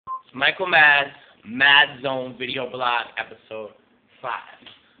Michael Mad Zone Video Blog, Episode 5.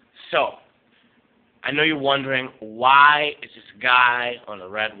 So, I know you're wondering, why is this guy on the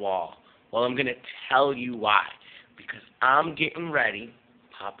red wall? Well, I'm going to tell you why. Because I'm getting ready,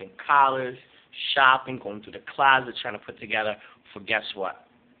 popping collars, shopping, going through the closet, trying to put together for guess what?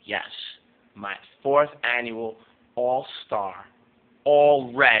 Yes, my 4th annual All-Star,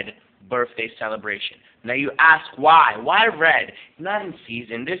 all-red birthday celebration. Now you ask why? Why red? Not in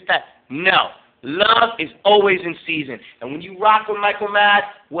season, this, that. No. Love is always in season. And when you rock with Michael Mad,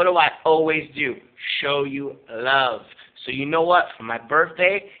 what do I always do? Show you love. So you know what? For my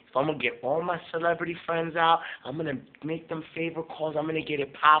birthday, if I'm going to get all my celebrity friends out, I'm going to make them favor calls. I'm going to get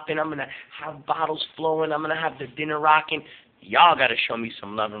it popping. I'm going to have bottles flowing. I'm going to have the dinner rocking. Y'all got to show me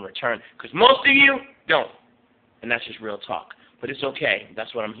some love in return, because most of you don't. And that's just real talk. But it's okay.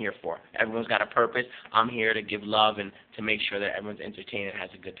 That's what I'm here for. Everyone's got a purpose. I'm here to give love and to make sure that everyone's entertained and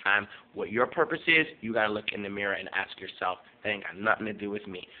has a good time. What your purpose is, you got to look in the mirror and ask yourself. That ain't got nothing to do with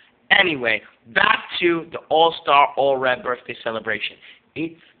me. Anyway, back to the All-Star All-Red birthday celebration.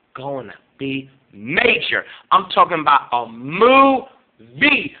 It's going to be major. I'm talking about a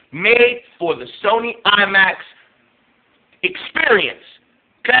movie made for the Sony IMAX experience.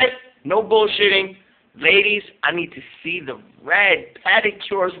 Okay? No bullshitting. Ladies, I need to see the red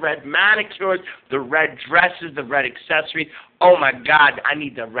pedicures, red manicures, the red dresses, the red accessories. Oh, my God, I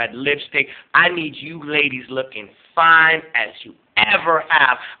need the red lipstick. I need you ladies looking fine as you ever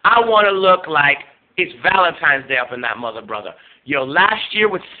have. I want to look like it's Valentine's Day up in that mother, brother. Yo, last year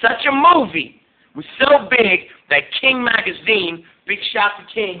was such a movie, was so big that King Magazine, big shout to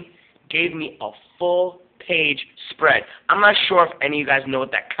King, gave me a full page spread. I'm not sure if any of you guys know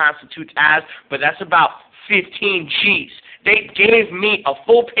what that constitutes as, but that's about 15 G's. They gave me a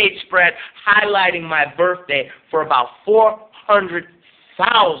full page spread highlighting my birthday for about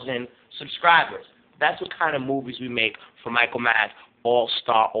 400,000 subscribers. That's what kind of movies we make for Michael Mad's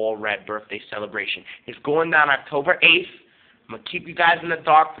All-Star All-Red birthday celebration. It's going down October 8th. I'm going to keep you guys in the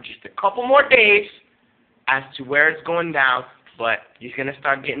dark for just a couple more days as to where it's going down. But you're going to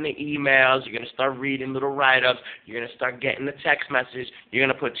start getting the emails, you're going to start reading little write-ups, you're going to start getting the text message, you're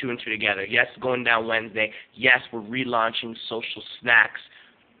going to put 2 and 2 together. Yes, it's going down Wednesday. Yes, we're relaunching Social Snacks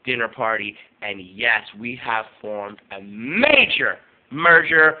Dinner Party. And yes, we have formed a major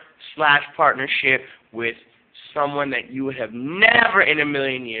merger/partnership with someone that you would have never in a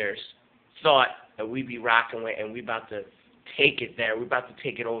million years thought that we'd be rocking with, and we're about to take it there. We're about to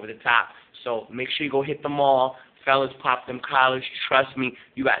take it over the top. So make sure you go hit the mall. Fellas, pop them collars. Trust me,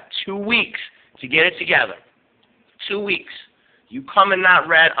 you got 2 weeks to get it together. 2 weeks. You come in not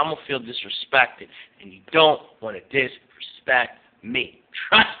red, I'm going to feel disrespected. And you don't want to disrespect me.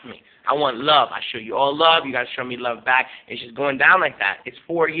 Trust me. I want love. I show you all love. You guys show me love back. It's just going down like that. It's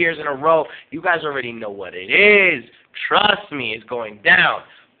 4 years in a row. You guys already know what it is. Trust me, it's going down.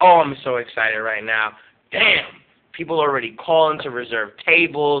 Oh, I'm so excited right now. Damn. People are already calling to reserve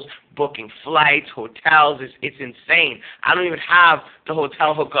tables, booking flights, hotels. It's insane. I don't even have the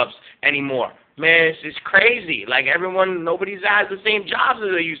hotel hookups anymore. Man, it's crazy. Like nobody's has the same jobs as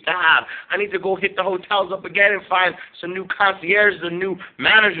they used to have. I need to go hit the hotels up again and find some new concierges or new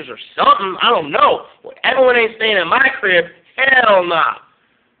managers or something. I don't know. Well, everyone ain't staying in my crib. Hell nah.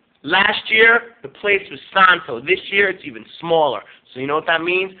 Last year, the place was Santo. This year, it's even smaller. So you know what that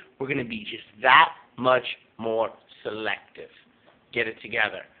means? We're going to be just that much more selective. Get it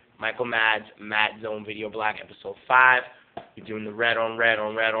together. Michael Mad's Mad Zone Video Blog, Episode 5. We're doing the red on red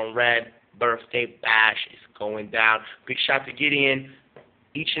on red on red. Birthday bash is going down. Big shout to Gideon.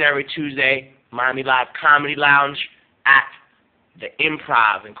 Each and every Tuesday, Miami Live Comedy Lounge at the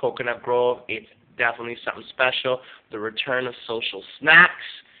Improv in Coconut Grove. It's definitely something special. The return of Social Snacks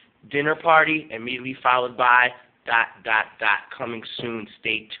Dinner Party, immediately followed by ... coming soon.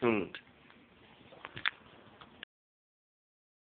 Stay tuned.